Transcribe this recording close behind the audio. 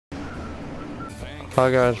Hi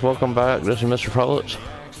guys, welcome back. This is Mr.Publix.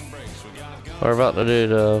 We're about to do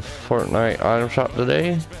the Fortnite item shop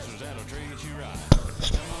today.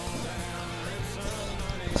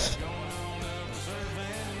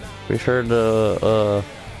 Be sure to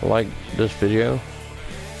like this video.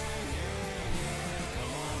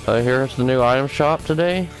 Here's the new item shop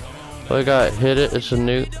today. We got Hit It. It's a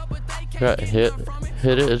new. Got Hit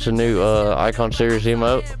It. It's a new Icon Series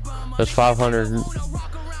emote. That's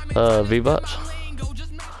 500 V-Bucks.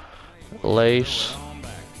 Lace.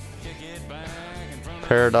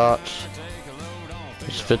 Paradox.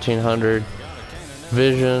 It's 1500.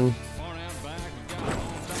 Vision.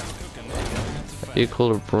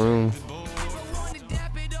 Equal to Broom.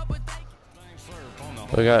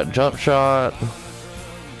 We got Jump Shot.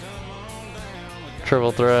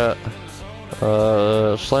 Triple Threat.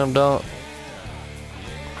 Slam Dunk.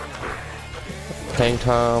 Hang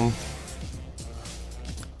Time.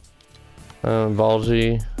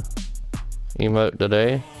 Ballsy emote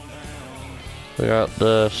today. We got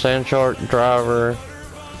the Sand Shark Driver.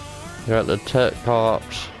 We got the Tech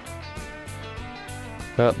Pops.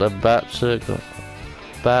 Got the Bat-Sickle.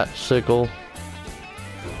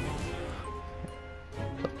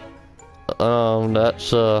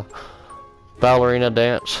 That's Ballerina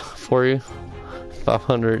Dance for you.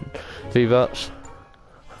 500 V-Bucks.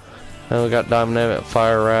 And we got Dynamic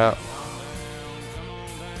Fire Wrap.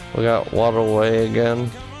 We got Waterway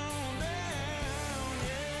again.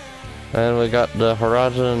 And we got the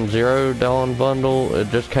Horizon Zero Dawn bundle. It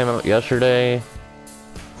just came out yesterday.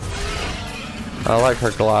 I like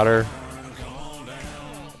her glider.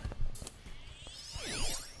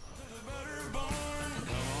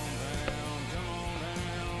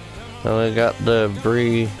 And we got the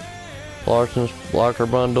Brie Larson's Blocker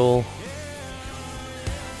bundle.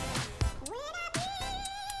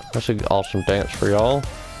 That's an awesome dance for y'all.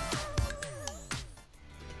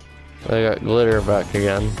 They got Glitter back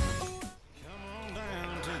again.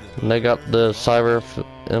 And they got the Cyber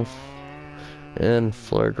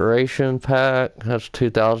Infiltration pack. That's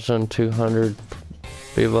 2,200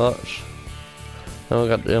 V-Bucks. And we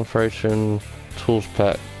got the Infiltration Tools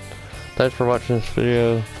pack. Thanks for watching this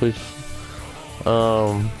video. Please,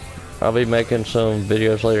 I'll be making some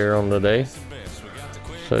videos later on today.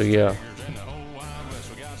 So yeah,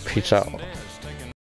 peace out.